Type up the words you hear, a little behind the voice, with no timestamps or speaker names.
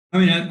I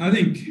mean, I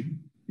think,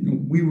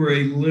 we were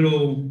a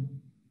little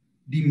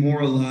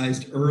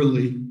demoralized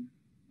early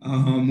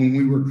when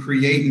we were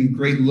creating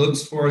great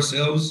looks for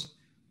ourselves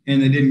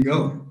and they didn't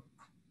go.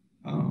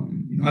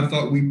 I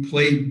thought we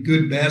played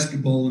good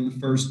basketball in the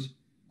first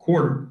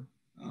quarter.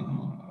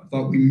 I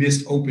thought we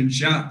missed open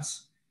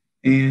shots,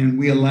 and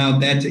we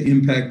allowed that to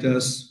impact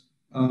us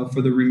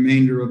for the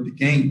remainder of the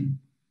game.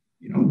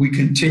 We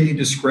continued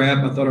to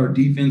scrap. I thought our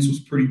defense was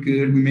pretty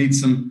good. We made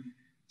some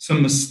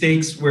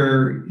mistakes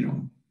where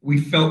we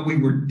felt we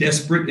were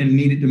desperate and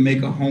needed to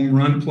make a home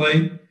run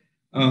play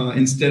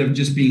instead of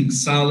just being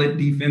solid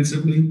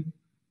defensively.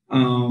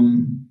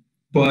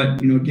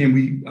 But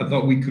again, I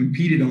thought we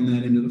competed on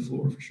that end of the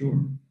floor for sure.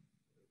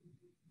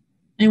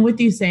 And with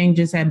you saying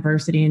just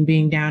adversity and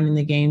being down in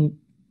the game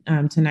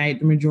tonight,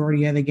 the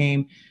majority of the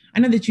game, I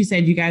know that you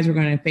said you guys were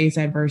going to face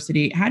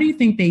adversity. How do you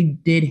think they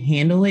did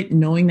handle it,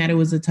 knowing that it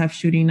was a tough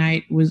shooting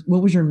night?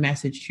 What was your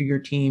message to your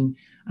team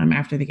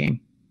after the game?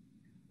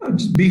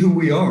 Just be who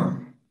we are.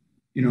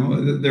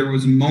 There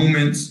was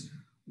moments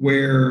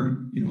where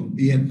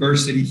the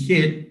adversity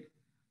hit,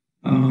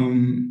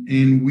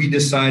 and we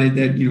decided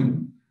that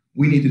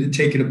we needed to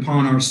take it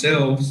upon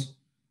ourselves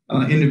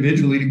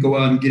individually to go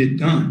out and get it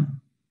done.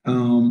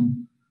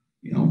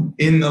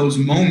 In those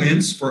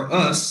moments for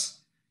us,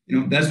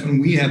 that's when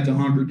we have to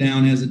hunker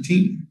down as a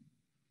team,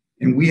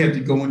 and we have to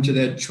go into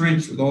that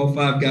trench with all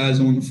five guys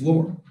on the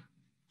floor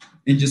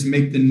and just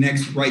make the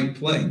next right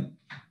play.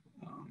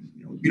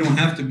 You don't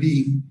have to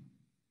be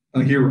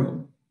a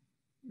hero.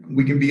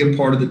 We can be a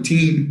part of the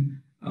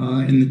team,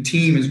 and the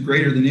team is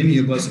greater than any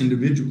of us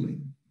individually.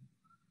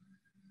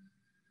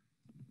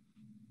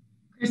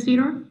 Chris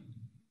Fedor?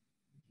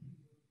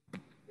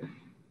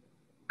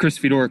 Chris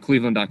Fedor,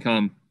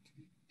 Cleveland.com.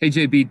 Hey,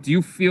 JB, do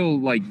you feel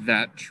like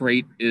that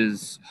trait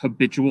is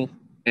habitual?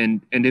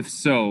 And if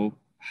so,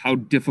 how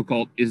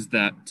difficult is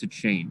that to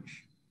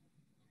change?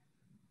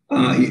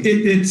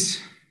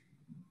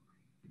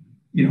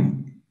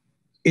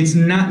 It's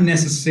not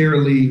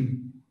necessarily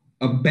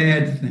a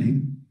bad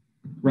thing,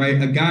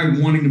 right? A guy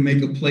wanting to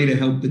make a play to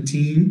help the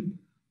team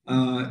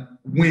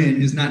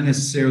win is not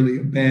necessarily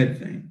a bad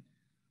thing.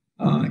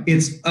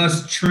 It's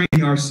us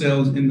training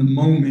ourselves in the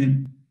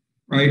moment,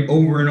 right,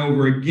 over and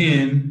over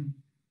again,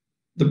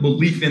 the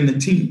belief in the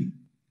team.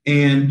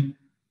 And,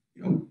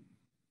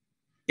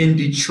 in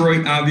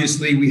Detroit,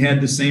 obviously, we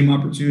had the same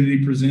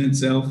opportunity present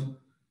itself.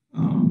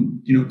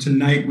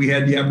 Tonight we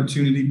had the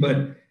opportunity,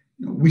 but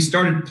we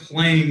started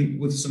playing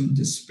with some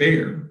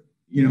despair,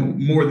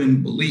 more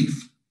than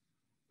belief.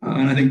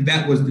 And I think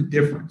that was the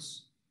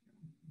difference.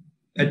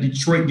 That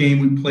Detroit game,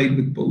 we played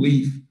with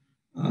belief.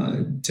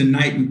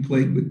 Tonight we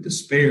played with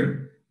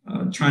despair,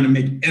 trying to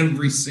make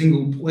every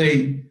single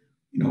play,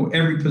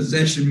 every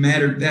possession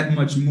mattered that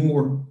much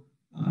more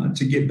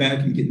to get back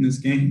and get in this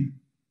game.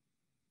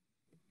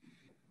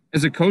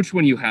 As a coach,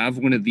 when you have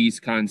one of these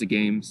kinds of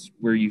games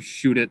where you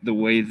shoot it the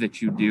way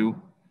that you do,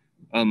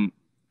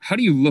 how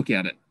do you look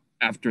at it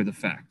after the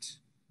fact?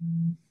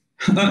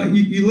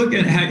 You look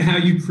at how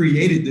you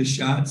created the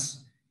shots,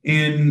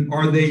 and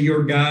are they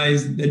your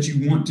guys that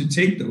you want to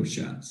take those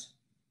shots?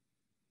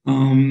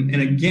 And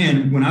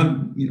again, when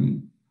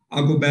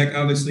I'll go back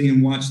obviously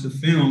and watch the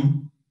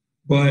film,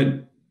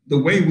 but the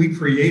way we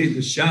created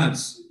the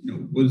shots,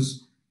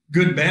 was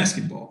good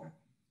basketball.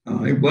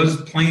 It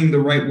was playing the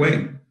right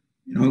way.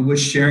 It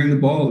was sharing the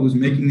ball. It was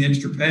making the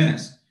extra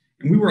pass,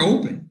 and we were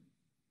open.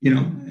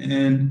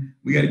 And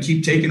we got to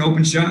keep taking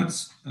open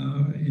shots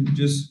and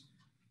just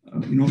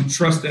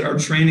trust that our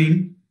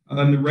training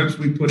and the reps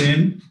we put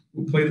in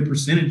will play the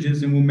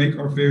percentages and we'll make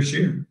our fair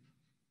share.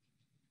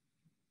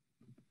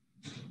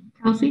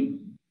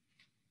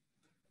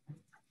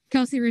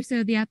 Kelsey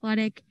Russo, The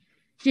Athletic.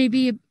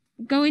 JB,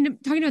 talking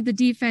about the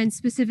defense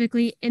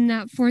specifically in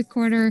that fourth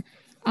quarter,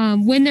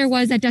 when there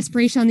was that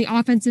desperation on the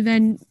offensive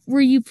end,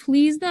 were you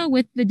pleased though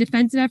with the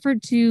defensive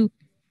effort to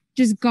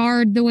just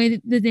guard the way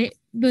that the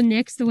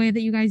Knicks, the way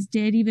that you guys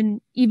did,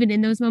 even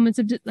in those moments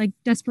of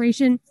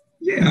desperation?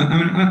 Yeah,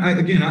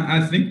 I mean,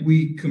 I think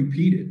we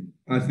competed.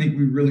 I think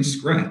we really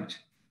scrapped.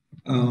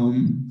 There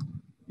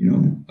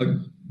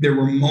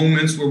were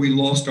moments where we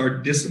lost our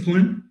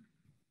discipline,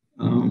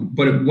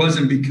 but it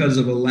wasn't because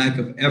of a lack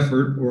of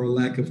effort or a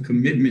lack of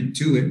commitment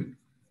to it.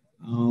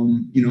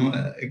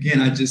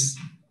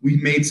 We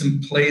made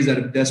some plays out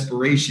of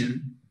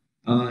desperation,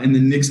 and the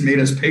Knicks made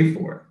us pay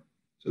for it.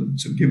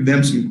 So give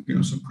them some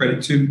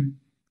credit too.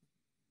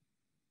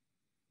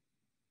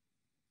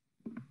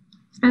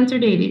 Spencer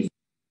Davies.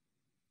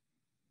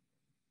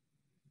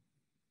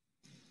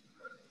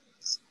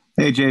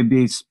 Hey,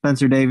 JB,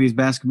 Spencer Davies,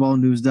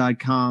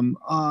 basketballnews.com.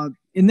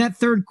 In that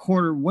third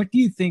quarter, what do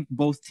you think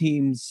both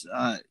teams,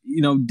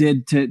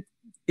 did to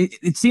 –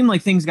 it seemed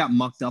like things got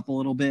mucked up a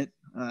little bit.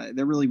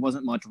 There really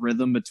wasn't much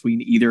rhythm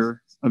between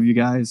either of you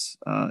guys,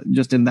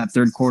 just in that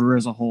third quarter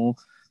as a whole.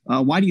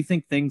 Why do you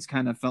think things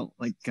kind of felt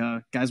like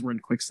guys were in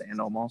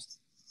quicksand almost?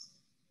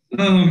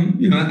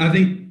 I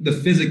think the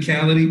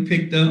physicality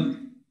picked up.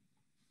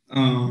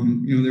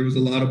 There was a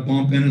lot of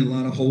bumping and a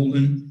lot of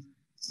holding.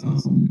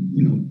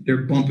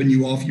 They're bumping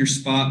you off your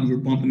spot. We were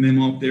bumping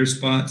them off their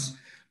spots.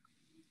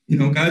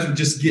 Guys were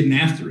just getting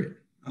after it.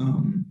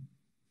 And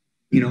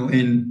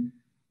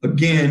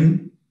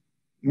again,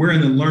 we're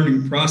in the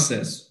learning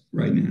process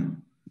right now.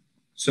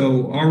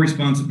 So our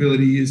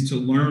responsibility is to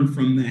learn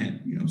from that.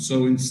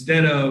 So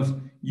instead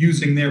of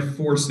using their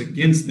force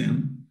against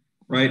them,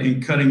 right,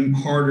 and cutting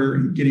harder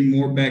and getting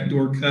more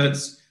backdoor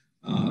cuts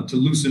to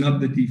loosen up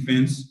the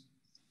defense,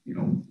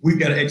 we've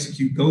got to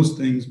execute those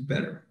things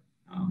better.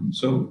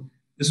 So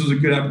this was a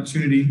good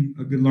opportunity,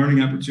 a good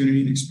learning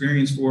opportunity and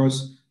experience for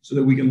us so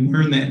that we can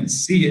learn that and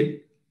see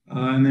it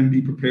and then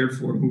be prepared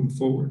for it moving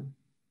forward.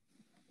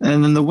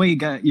 And then the way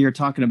you're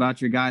talking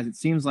about your guys, it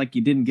seems like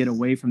you didn't get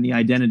away from the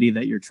identity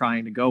that you're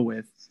trying to go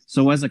with.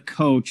 So as a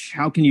coach,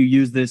 how can you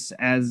use this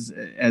as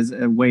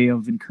a way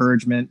of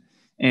encouragement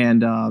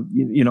and, a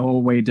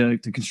way to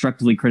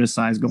constructively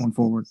criticize going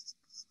forward?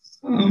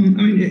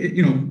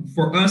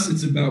 For us,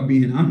 it's about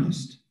being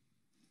honest.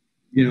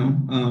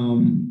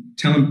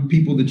 Telling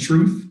people the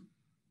truth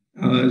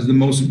is the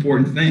most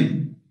important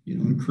thing,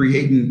 and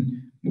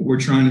creating what we're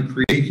trying to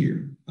create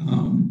here.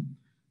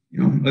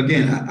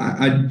 Again,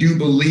 I do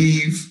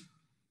believe,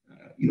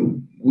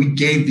 we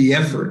gave the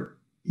effort.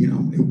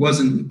 It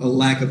wasn't a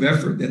lack of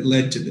effort that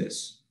led to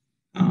this.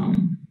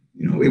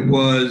 It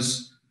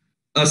was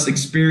us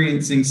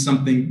experiencing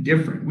something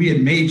different. We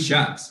had made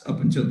shots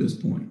up until this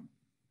point.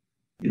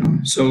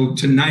 So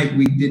tonight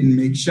we didn't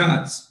make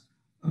shots.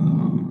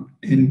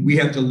 And we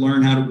have to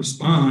learn how to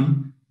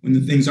respond when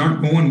the things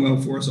aren't going well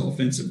for us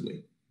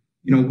offensively.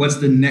 What's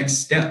the next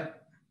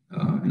step?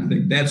 And I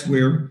think that's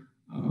where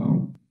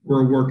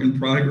we're a work in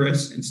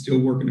progress and still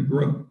working to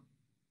grow.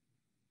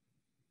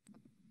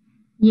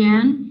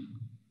 Yan?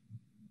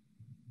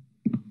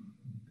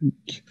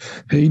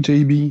 Hey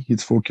JB,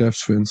 it's for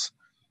Cavs fans.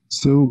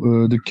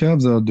 So the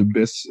Cavs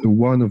are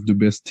one of the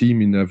best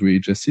team in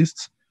average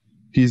assists.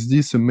 Is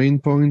this a main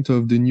point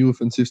of the new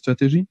offensive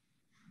strategy?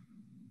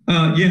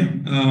 We're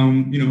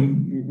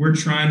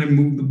trying to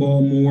move the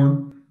ball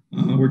more.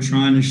 We're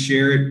trying to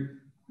share it,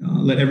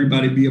 let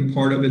everybody be a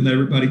part of it, let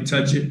everybody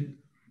touch it.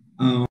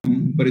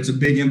 But it's a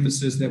big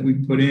emphasis that we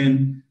put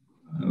in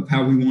of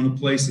how we want to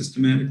play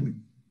systematically.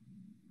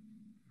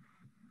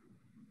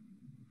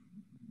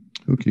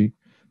 Okay.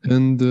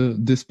 And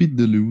despite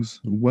the lose,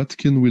 what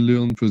can we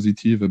learn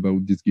positive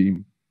about this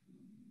game?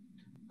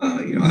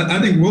 I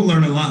think we'll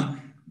learn a lot.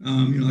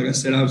 Like I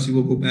said, obviously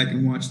we'll go back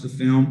and watch the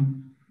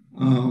film.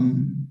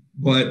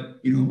 But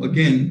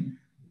again,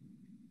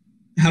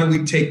 how do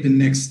we take the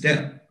next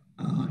step?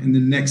 And the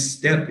next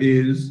step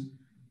is,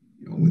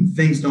 when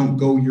things don't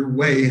go your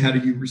way, how do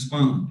you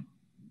respond?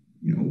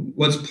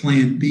 What's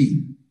plan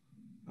B?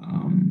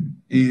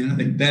 And I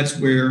think that's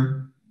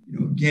where,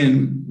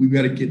 again, we've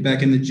got to get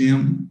back in the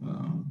gym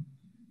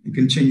and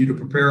continue to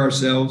prepare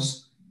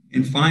ourselves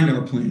and find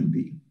our plan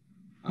B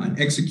and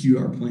execute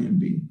our plan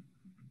B.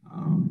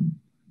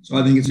 So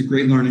I think it's a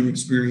great learning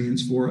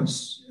experience for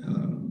us.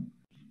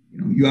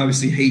 You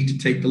obviously hate to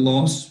take the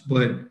loss,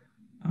 but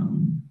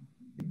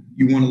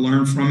you want to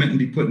learn from it and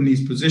be put in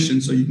these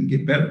positions so you can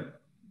get better.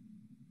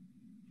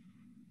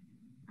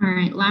 All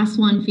right, last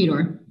one,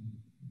 Fedor.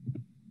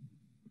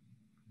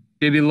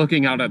 Maybe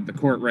looking out at the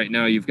court right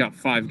now, you've got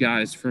 5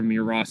 guys from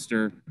your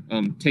roster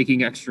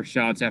taking extra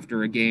shots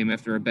after a game,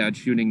 after a bad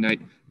shooting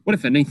night. What,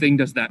 if anything,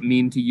 does that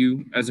mean to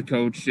you as a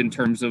coach in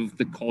terms of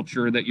the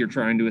culture that you're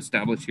trying to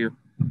establish here?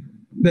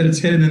 That it's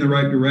headed in the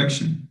right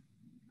direction.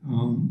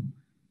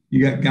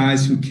 You got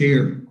guys who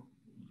care,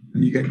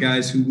 and you got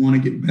guys who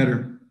want to get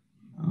better.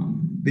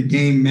 The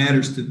game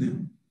matters to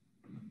them.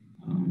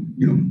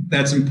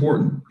 That's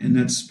important and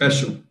that's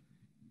special.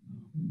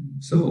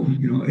 So,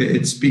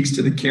 it speaks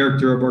to the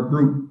character of our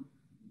group.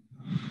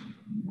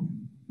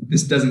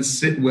 This doesn't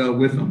sit well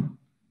with them.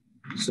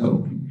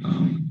 So,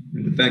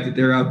 the fact that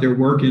they're out there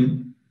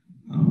working,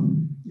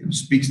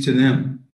 speaks to them.